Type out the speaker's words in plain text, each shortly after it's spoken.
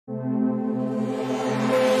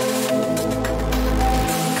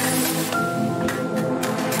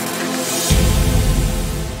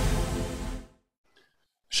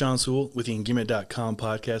Sean Sewell with the Engearment.com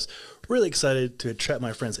podcast. Really excited to chat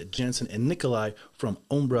my friends at Jensen and Nikolai from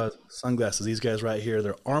Ombraz Sunglasses. These guys right here,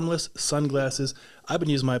 they're armless sunglasses. I've been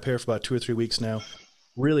using my pair for about 2 or 3 weeks now.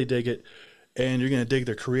 Really dig it. And you're going to dig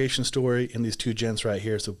their creation story and these two gents right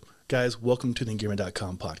here. So, guys, welcome to the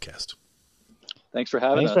Engearment.com podcast. Thanks for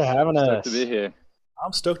having us. Stoked to be here.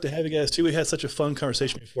 I'm stoked to have you guys too. We had such a fun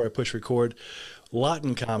conversation before I push record. A lot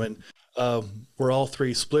in common. We're all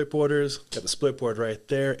three split boarders. Got the split board right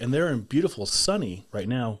there, and they're in beautiful, sunny right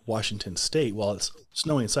now, Washington State, while it's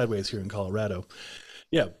snowing sideways here in Colorado.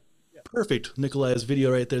 Yeah, perfect. Nikolai's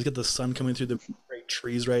video right there. He's got the sun coming through the great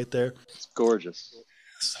trees right there. It's gorgeous.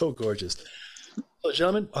 So gorgeous. Well,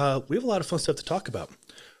 gentlemen, we have a lot of fun stuff to talk about.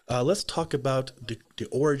 Let's talk about the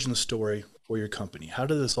origin story for your company. How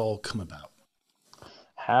did this all come about?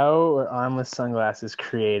 How are armless sunglasses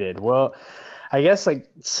created? Well, I guess like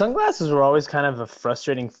sunglasses were always kind of a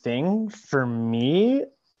frustrating thing for me.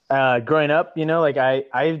 Growing up, like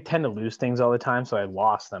I tend to lose things all the time, so I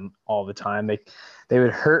lost them all the time. They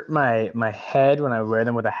would hurt my head when I wear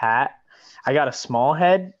them with a hat. I got a small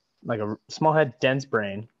head, dense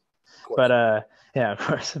brain. But yeah, of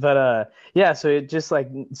course. But yeah, so it just like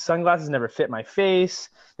sunglasses never fit my face.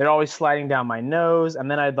 They're always sliding down my nose, and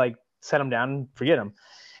then I'd like set them down and forget them.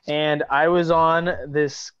 And I was on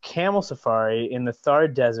this camel safari in the Thar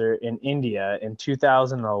Desert in India in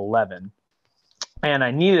 2011. And I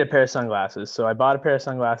needed a pair of sunglasses. So I bought a pair of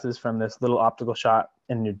sunglasses from this little optical shop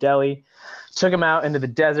in New Delhi, took them out into the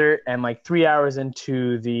desert, and like 3 hours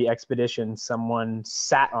into the expedition, someone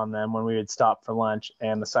sat on them when we would stop for lunch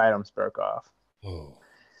and the sidearms broke off. Oh.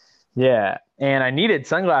 Yeah. And I needed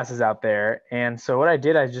sunglasses out there. And so what I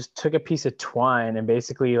did, I just took a piece of twine and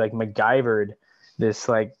basically like MacGyvered this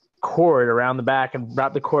like cord around the back and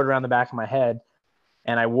wrapped the cord around the back of my head.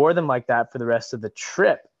 And I wore them like that for the rest of the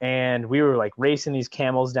trip. And we were like racing these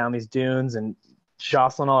camels down these dunes and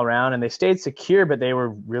jostling all around, and they stayed secure, but they were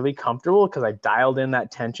really comfortable because I dialed in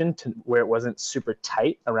that tension to where it wasn't super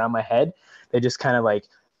tight around my head. They just kind of like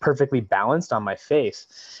perfectly balanced on my face.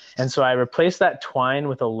 And so I replaced that twine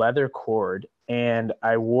with a leather cord, and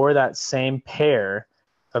I wore that same pair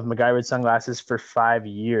of MacGyvered sunglasses for 5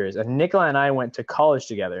 years. And Nikolai and I went to college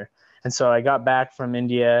together. And so I got back from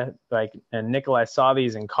India, and Nikolai saw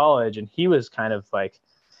these in college, and he was kind of like,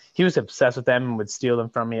 he was obsessed with them and would steal them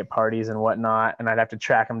from me at parties and whatnot. And I'd have to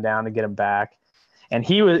track him down to get them back. And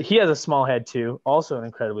he has a small head too, also an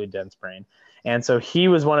incredibly dense brain. And so he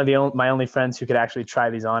was one of my only friends who could actually try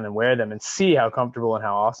these on and wear them and see how comfortable and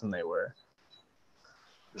how awesome they were.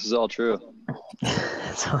 This is all true.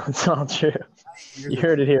 It's all true. You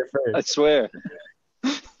heard it here first. I swear.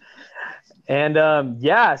 And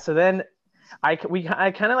yeah, so then I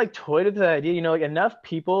kind of like toyed with the idea, like enough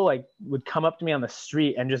people like would come up to me on the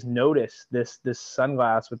street and just notice this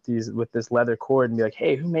sunglass with this leather cord and be like,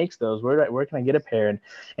 hey, who makes those? Where can I get a pair?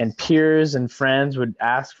 And peers and friends would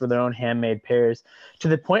ask for their own handmade pairs, to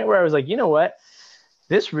the point where I was like, you know what?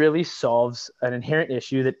 This really solves an inherent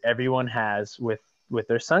issue that everyone has with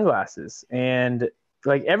their sunglasses. And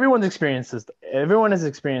like everyone has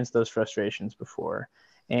experienced those frustrations before.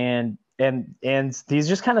 And these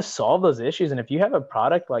just kind of solve those issues. And if you have a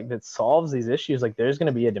product like that solves these issues, like there's going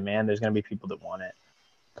to be a demand, there's going to be people that want it.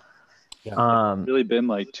 Yeah. It's really been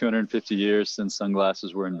like 250 years since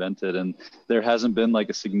sunglasses were invented, and there hasn't been like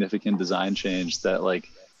a significant design change that like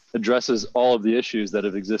addresses all of the issues that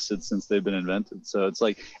have existed since they've been invented. So it's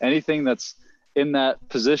like anything that's in that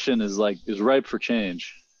position is ripe for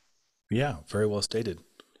change. Yeah, very well stated.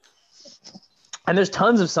 And there's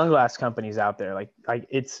tons of sunglass companies out there. Like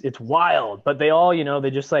it's wild, but they all, they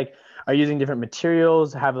just like are using different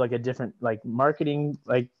materials, have like a different like marketing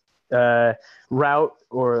like route,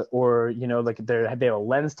 or like they have a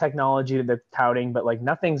lens technology that they're touting, but like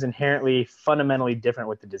nothing's inherently fundamentally different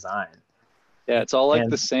with the design. Yeah, it's all like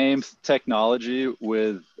the same technology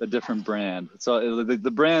with a different brand. So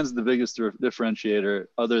the brand's the biggest differentiator,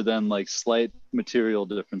 other than like slight material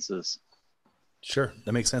differences. Sure,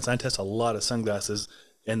 that makes sense. I test a lot of sunglasses,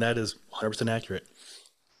 and that is 100% accurate.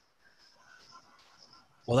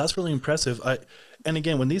 Well, that's really impressive. And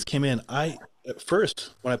again, when these came in, at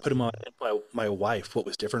first, when I put them on, my wife, what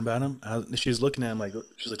was different about them? She was looking at them like,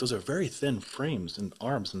 she's like, those are very thin frames and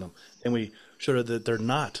arms in them. And we showed her that they're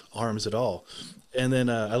not arms at all. And then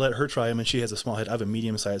I let her try them, and she has a small head. I have a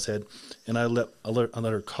medium-sized head, and I let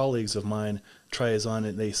her colleagues of mine try his on,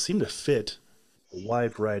 and they seem to fit a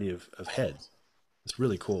wide variety of heads. It's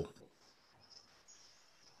really cool.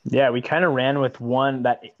 Yeah, we kind of ran with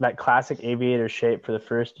that classic aviator shape for the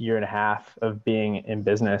first year and a half of being in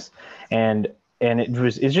business. And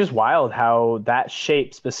it's just wild how that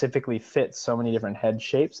shape specifically fits so many different head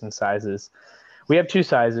shapes and sizes. We have two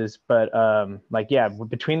sizes, but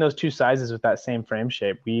between those two sizes with that same frame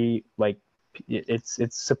shape, it's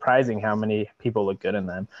surprising how many people look good in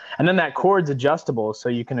them. And then that cord's adjustable, so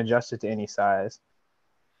you can adjust it to any size.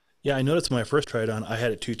 Yeah, I noticed when I first tried it on, I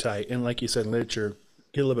had it too tight, and like you said, in literature,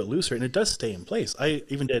 get a little bit looser, and it does stay in place. I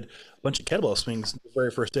even did a bunch of kettlebell swings the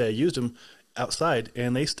very first day I used them outside,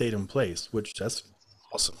 and they stayed in place, which that's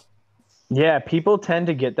awesome. Yeah, people tend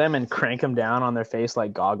to get them and crank them down on their face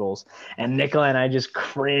like goggles. And Nicola and I just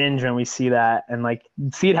cringe when we see that and like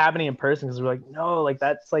see it happening in person because we're no,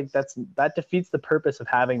 that defeats the purpose of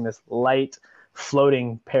having this light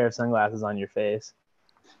floating pair of sunglasses on your face.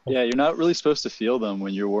 Yeah, you're not really supposed to feel them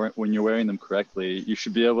when you're wearing them correctly. You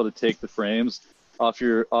should be able to take the frames off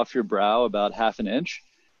your brow about half an inch,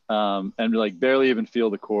 and like barely even feel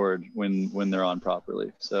the cord when they're on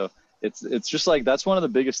properly. So it's just like that's one of the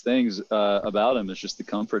biggest things about them is just the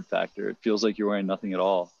comfort factor. It feels like you're wearing nothing at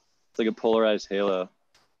all. It's like a polarized halo.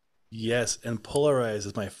 Yes, and polarized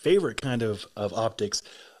is my favorite kind of optics.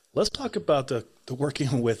 Let's talk about the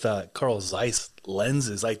working with Carl Zeiss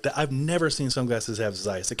lenses. Like that, I've never seen sunglasses have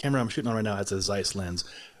Zeiss. The camera I'm shooting on right now has a Zeiss lens.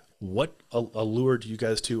 What allured you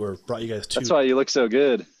guys to, or brought you guys to? That's why you look so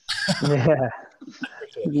good. Yeah,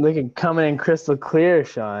 looking coming in crystal clear,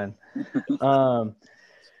 Sean.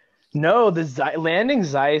 No, landing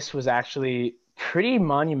Zeiss was actually pretty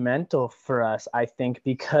monumental for us, I think,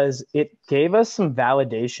 because it gave us some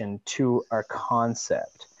validation to our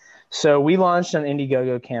concept. So we launched an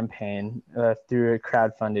Indiegogo campaign through a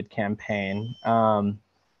crowdfunded campaign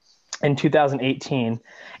in 2018,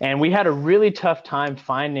 and we had a really tough time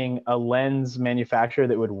finding a lens manufacturer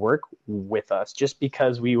that would work with us, just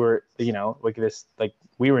because we were,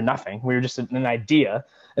 we were nothing. We were just an idea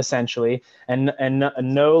essentially, and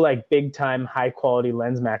no like big time high quality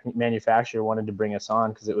lens manufacturer wanted to bring us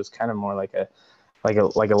on because it was kind of more like a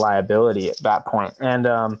liability at that point.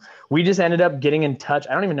 And we just ended up getting in touch.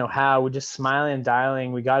 I don't even know how. We're just smiling and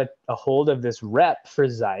dialing. We got a hold of this rep for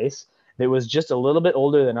Zeiss that was just a little bit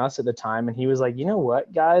older than us at the time. And he was like, you know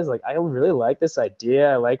what, guys, like, I really like this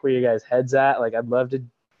idea. I like where you guys' head's at. Like, I'd love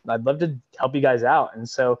to help you guys out. And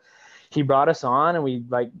so he brought us on, and we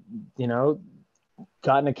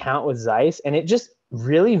got an account with Zeiss, and it just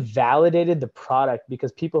really validated the product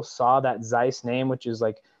because people saw that Zeiss name, which is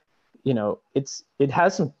like, it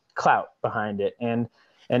has some clout behind it, and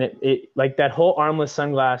it like that whole armless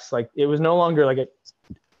sunglass, like it was no longer like it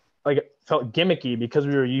felt gimmicky because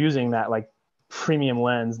we were using that like premium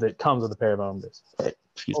lens that comes with a pair of Ombraz.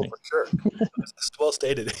 Excuse me. For sure. That's well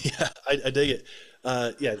stated. Yeah, I dig it.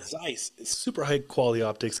 Yeah, Zeiss is super high quality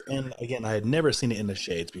optics, and again, I had never seen it in the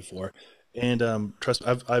shades before. And trust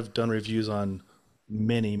me, I've done reviews on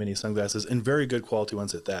many sunglasses and very good quality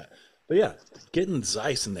ones at that. But yeah, getting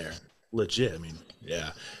Zeiss in there, legit. I mean,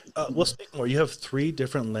 yeah. Well, speak more. You have 3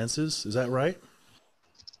 different lenses. Is that right?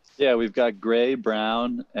 Yeah, we've got gray,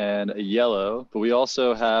 brown, and a yellow, but we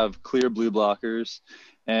also have clear blue blockers,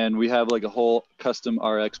 and we have like a whole custom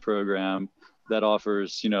RX program that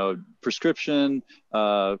offers, prescription,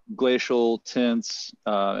 glacial tints,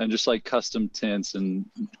 and just like custom tints and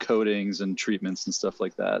coatings and treatments and stuff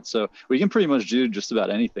like that. So we can pretty much do just about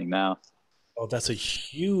anything now. Oh, that's a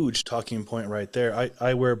huge talking point right there.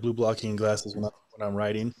 I wear blue blocking glasses when I'm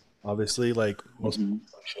writing, obviously, like most people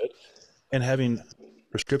should. And having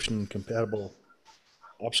prescription compatible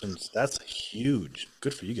options, that's huge.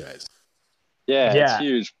 Good for you guys. Yeah, it's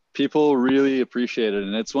huge. People really appreciate it.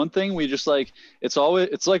 And it's one thing we just like, it's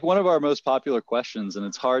like one of our most popular questions, and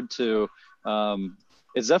it's hard to,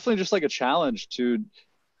 it's definitely just like a challenge to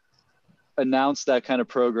announce that kind of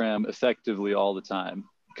program effectively all the time.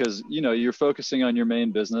 Because, you're focusing on your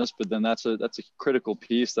main business, but then that's a critical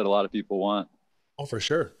piece that a lot of people want. Oh, for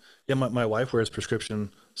sure. Yeah, my wife wears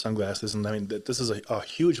prescription sunglasses, and I mean, this is a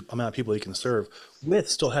huge amount of people you can serve with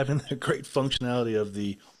still having the great functionality of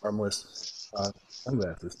the armless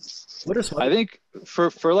sunglasses. What are some? I think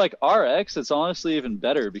for like RX, it's honestly even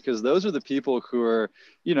better because those are the people who are,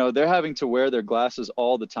 they're having to wear their glasses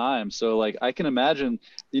all the time. So like I can imagine,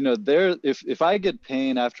 if I get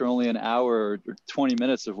pain after only an hour or 20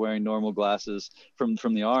 minutes of wearing normal glasses from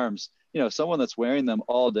the arms, someone that's wearing them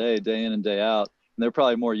all day, day in and day out, and they're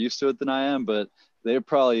probably more used to it than I am, but they're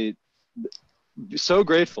probably so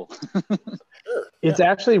grateful. Sure. It's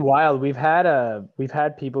actually wild. We've had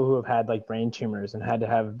people who have had like brain tumors and had to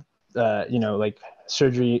have like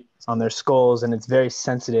surgery on their skulls, and it's very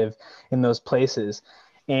sensitive in those places.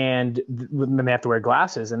 and then they have to wear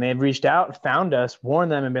glasses, and they've reached out, found us,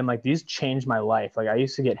 warned them, and been like, these changed my life. Like I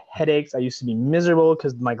used to get headaches. I used to be miserable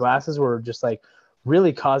because my glasses were just like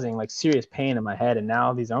really causing like serious pain in my head. And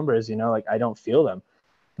now these Ombras, you know, like I don't feel them.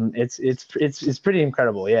 It's pretty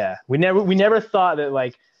incredible. Yeah. We never thought that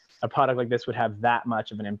like a product like this would have that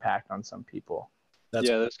much of an impact on some people.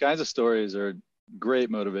 Yeah, those kinds of stories are great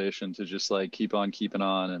motivation to just like keep on keeping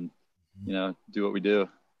on and, you know, do what we do.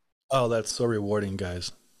 Oh, that's so rewarding,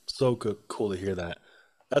 guys. So good, cool to hear that.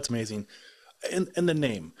 That's amazing. And the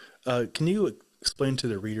name, can you explain to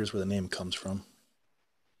the readers where the name comes from?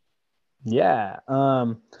 Yeah.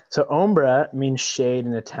 So ombra means shade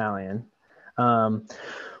in Italian.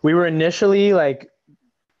 We were initially like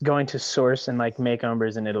going to source and like make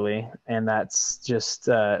Ombras in Italy, and that's just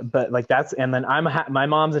but like that's, and then my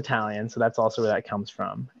mom's Italian, so that's also where that comes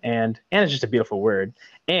from, and it's just a beautiful word.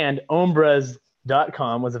 And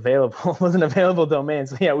ombraz.com was an available domain,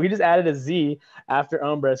 so yeah, we just added a Z after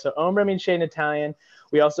Ombra. So Ombra means shade in Italian.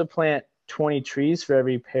 We also plant 20 trees for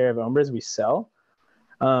every pair of Ombras we sell,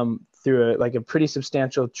 through a pretty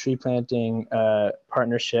substantial tree planting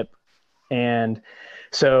partnership. And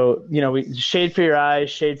so, you know, we shade for your eyes,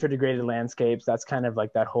 shade for degraded landscapes. That's kind of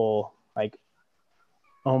like that whole like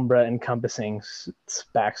Ombra encompassing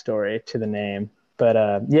backstory to the name.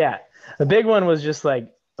 But yeah, the big one was just like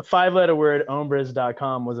a 5-letter word,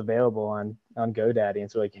 ombraz.com, was available on GoDaddy. And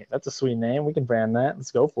so like, hey, that's a sweet name. We can brand that.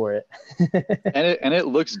 Let's go for it. and it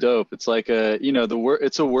looks dope. It's like the word,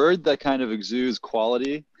 it's a word that kind of exudes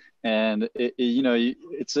quality, and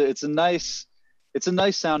it's a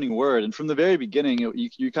nice sounding word. And from the very beginning,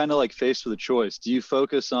 you kind of like faced with a choice. Do you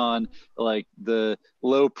focus on like the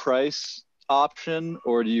low price option,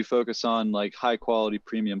 or do you focus on like high quality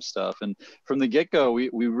premium stuff? And from the get-go, we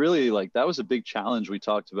really like, that was a big challenge we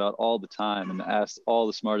talked about all the time and asked all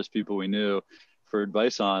the smartest people we knew for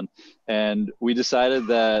advice on. And we decided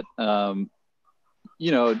that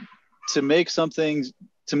to make something,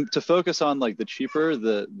 to focus on like the cheaper,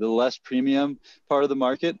 the less premium part of the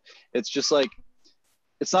market. It's just like,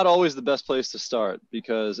 it's not always the best place to start,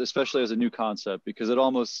 because especially as a new concept, because it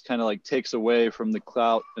almost kind of like takes away from the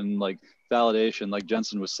clout and like validation, like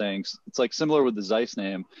Jensen was saying. It's like similar with the Zeiss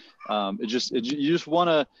name. You just want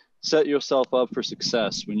to set yourself up for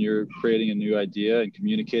success when you're creating a new idea and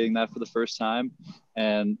communicating that for the first time,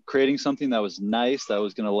 and creating something that was nice, that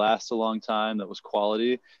was going to last a long time, that was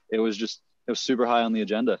quality. It was super high on the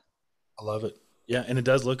agenda. I love it. Yeah, and it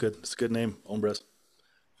does look good. It's a good name, Ombras,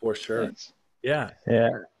 for sure. Thanks. Yeah.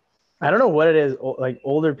 I don't know what it is. Like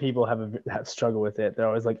older people have struggled with it. They're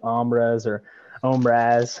always like Ombras or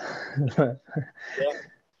Ombraz. Yeah.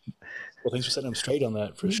 Well, thanks for setting them straight on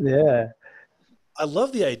that, for sure. Yeah. I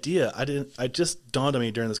love the idea. I just dawned on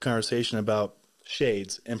me during this conversation about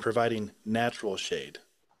shades and providing natural shade.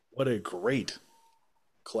 What a great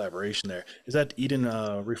collaboration there. Is that Eden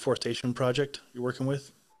Reforestation Project you're working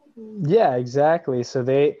with? Yeah, exactly. So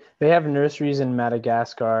they have nurseries in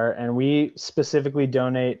Madagascar, and we specifically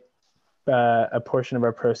donate a portion of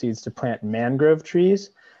our proceeds to plant mangrove trees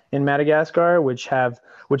in Madagascar,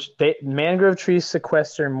 mangrove trees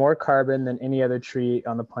sequester more carbon than any other tree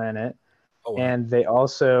on the planet. Oh, wow. And they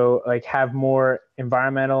also like have more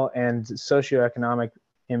environmental and socioeconomic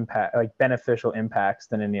impact, like beneficial impacts,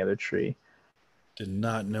 than any other tree. Did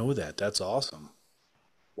not know that. That's awesome.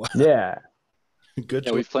 Wow. Yeah. Good.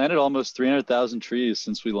 Yeah, we've planted almost 300,000 trees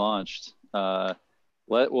since we launched. Well,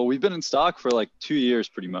 we've been in stock for like 2 years,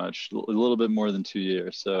 pretty much, a little bit more than 2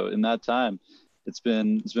 years. So in that time, it's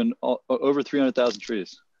been over 300,000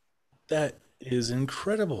 trees. That is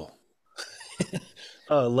incredible.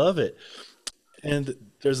 I love it. And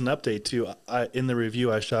there's an update too. In the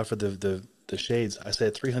review I shot for the shades, I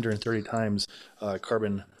said 330 times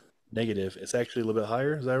carbon negative. It's actually a little bit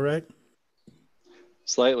higher. Is that right?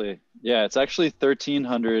 Slightly. Yeah, it's actually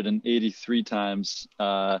 1,383 times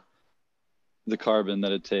the carbon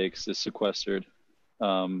that it takes is sequestered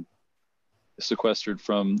from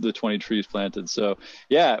the 20 trees planted. So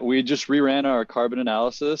yeah, we just reran our carbon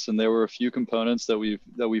analysis, and there were a few components that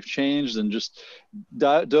we've changed, and just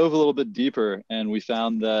dove a little bit deeper, and we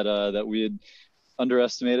found that we had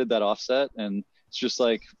underestimated that offset. And it's just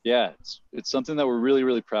like, yeah, it's something that we're really,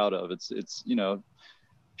 really proud of. It's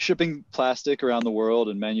shipping plastic around the world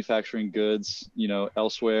and manufacturing goods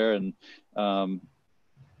elsewhere, and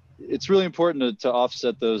it's really important to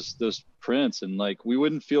offset those prints. And like, we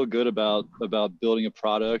wouldn't feel good about building a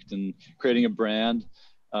product and creating a brand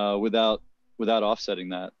without offsetting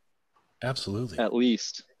that. Absolutely. At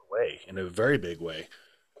least in a very big way.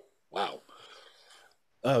 Wow.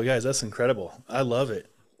 Oh, guys, that's incredible. I love it.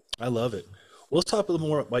 Well, let's talk a little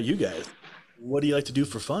more about you guys. what do you like to do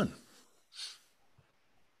for fun?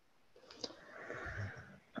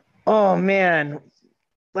 Oh man,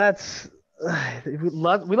 that's we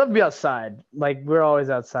love to be outside. Like we're always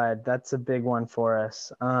outside. That's a big one for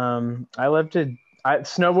us. I love to.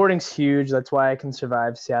 Snowboarding's huge. That's why I can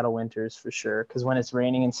survive Seattle winters for sure. Because when it's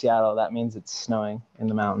raining in Seattle, that means it's snowing in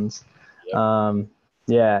the mountains. Yep.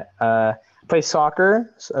 Yeah. Play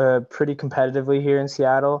soccer pretty competitively here in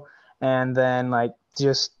Seattle, and then like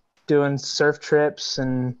just doing surf trips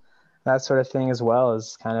and that sort of thing as well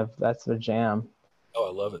is kind of that's the jam. Oh,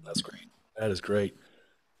 I love it. That's great. That is great.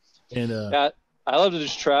 And Yeah, I love to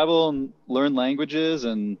just travel and learn languages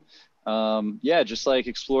and yeah, just like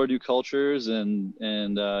explore new cultures and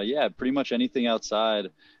yeah, pretty much anything outside.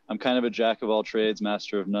 I'm kind of a jack of all trades,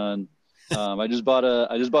 master of none. I just bought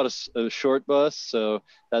a short bus, so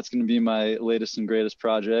that's going to be my latest and greatest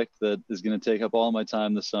project that is going to take up all my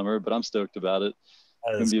time this summer. But I'm stoked about it.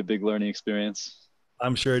 It's going to be a big learning experience.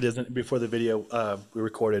 I'm sure it isn't. Before the video we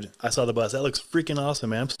recorded, I saw the bus. That looks freaking awesome,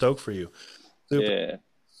 man. I'm stoked for you. Super. Yeah.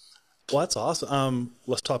 Well, that's awesome.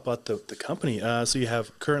 Let's talk about the company. So you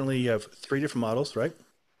have three different models, right?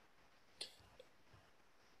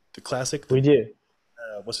 The classic. We do.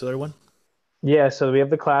 What's the other one? Yeah, so we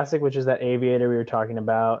have the classic, which is that aviator we were talking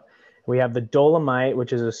about. We have the Dolomite,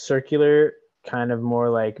 which is a circular, kind of more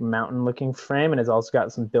like mountain looking frame, and it's also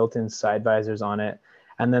got some built-in side visors on it.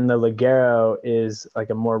 And then the Ligero is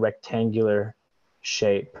like a more rectangular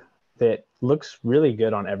shape that looks really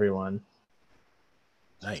good on everyone.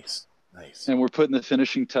 Nice. Nice. And we're putting the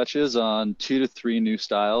finishing touches on 2 to 3 new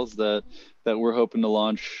styles that we're hoping to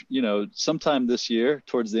launch, sometime this year,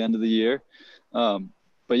 towards the end of the year.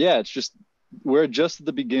 But yeah, it's just we're just at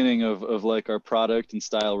the beginning of like our product and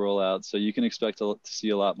style rollout, so you can expect to see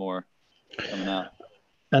a lot more coming out.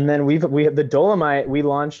 And then we have the Dolomite we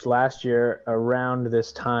launched last year around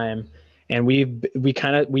this time, and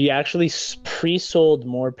we actually pre-sold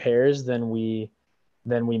more pairs than we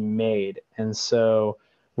made, and so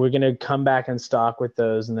we're going to come back in stock with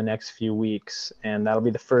those in the next few weeks, and that'll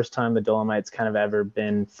be the first time the Dolomite's kind of ever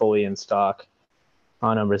been fully in stock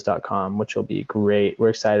on Ombraz.com, which will be great. We're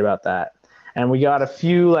excited about that. And we got a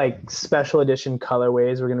few like special edition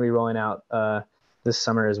colorways we're going to be rolling out this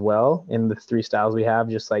summer as well in the 3 styles we have,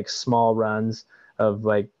 just like small runs of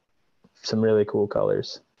like some really cool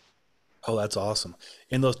colors. Oh, that's awesome.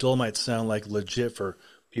 And those Dolomites sound like legit for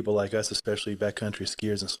people like us, especially backcountry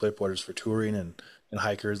skiers and splitboarders for touring and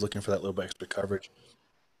hikers looking for that little bit extra coverage.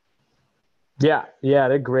 Yeah,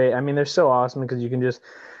 they're great. I mean, they're so awesome because you can just,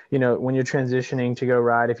 when you're transitioning to go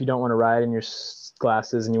ride, if you don't want to ride in your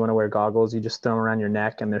glasses and you want to wear goggles, you just throw them around your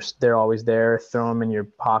neck and they're always there. Throw them in your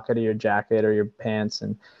pocket of your jacket or your pants,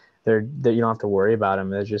 and they're you don't have to worry about them.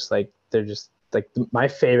 They're just like one of my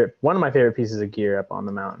favorite pieces of gear up on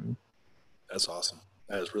the mountain. That's awesome.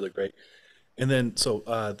 That is really great. And then so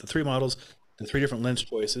the 3 models, the 3 different lens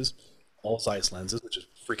choices, all size lenses, which is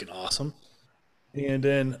freaking awesome. And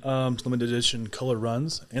then limited edition color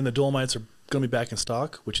runs, and the Dolomites are going to be back in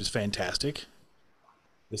stock, which is fantastic.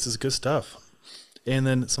 This is good stuff. And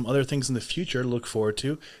then some other things in the future to look forward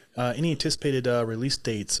to. Any anticipated release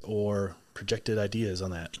dates or projected ideas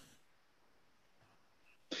on that?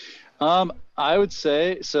 I would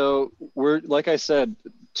say, so we're, like I said,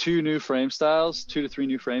 2 to 3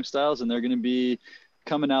 new frame styles, and they're going to be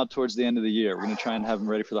coming out towards the end of the year. We're going to try and have them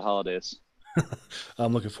ready for the holidays.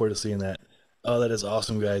 I'm looking forward to seeing that. Oh, that is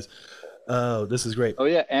awesome, guys. Oh, this is great. Oh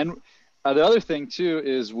yeah, and the other thing too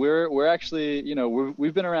is we're actually,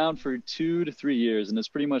 we've been around for 2 to 3 years, and it's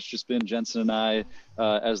pretty much just been Jensen and I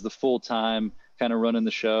as the full time kind of running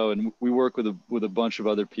the show, and we work with a bunch of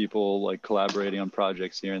other people like collaborating on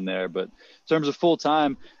projects here and there. But in terms of full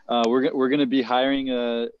time, we're going to be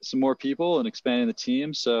hiring some more people and expanding the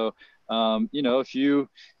team. So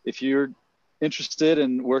if you're interested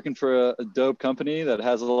in working for a dope company that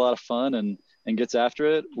has a lot of fun and gets after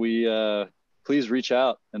it, please reach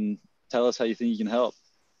out and tell us how you think you can help.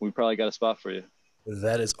 We probably got a spot for you.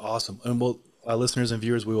 That is awesome. And our listeners and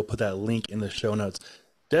viewers, we will put that link in the show notes.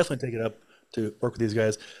 Definitely take it up to work with these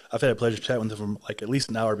guys. I've had a pleasure chatting with them for like at least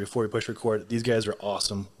an hour before we push record. These guys are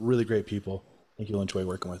awesome. Really great people. I think you'll enjoy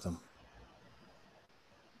working with them.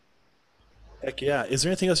 Heck yeah. Is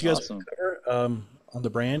there anything else you guys want to cover on the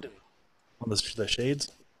brand, on the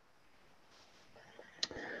shades?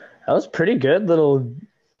 That was pretty good. That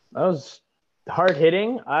was hard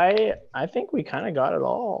hitting. I think we kind of got it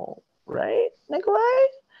all right, Nikolai.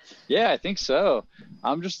 Yeah, I think so.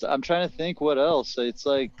 I'm trying to think what else. It's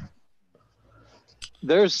like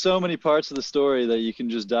there's so many parts of the story that you can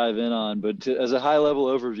just dive in on, but as a high level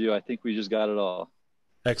overview, I think we just got it all.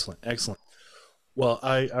 Excellent. Well,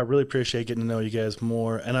 I really appreciate getting to know you guys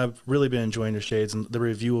more, and I've really been enjoying your shades. And the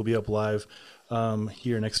review will be up live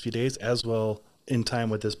here next few days, as well in time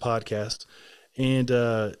with this podcast. And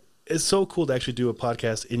it's so cool to actually do a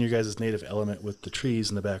podcast in your guys' native element with the trees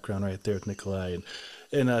in the background right there with Nikolai,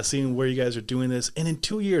 and seeing where you guys are doing this, and in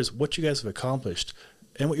 2 years what you guys have accomplished,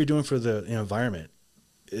 and what you're doing for the environment.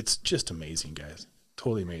 It's just amazing, guys.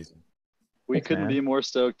 Totally amazing. We Thanks, couldn't man. be more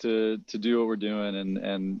stoked to do what we're doing,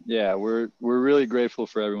 and yeah, we're really grateful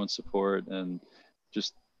for everyone's support, and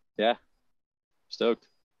just yeah, stoked.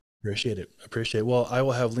 Appreciate it. Appreciate it. Well, I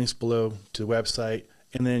will have links below to the website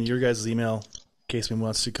and then your guys' email in case anyone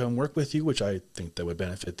wants to come work with you, which I think that would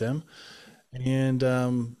benefit them. And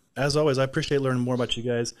as always, I appreciate learning more about you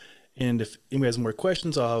guys. And if anybody has more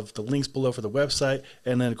questions, I'll have the links below for the website,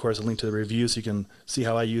 and then of course a link to the review so you can see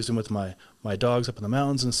how I use them with my dogs up in the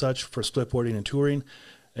mountains and such for splitboarding and touring.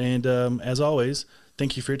 And as always,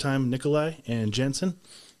 thank you for your time, Nikolai and Jensen.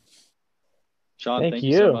 Sean, Thank thank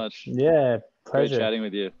you so you. much. Yeah, Great pleasure. chatting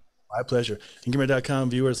with you. My pleasure. Engearment.com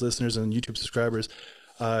viewers, listeners, and YouTube subscribers,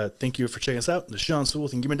 thank you for checking us out. This is Sean Sewell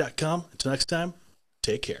with Engearment.com. Until next time,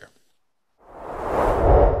 take care.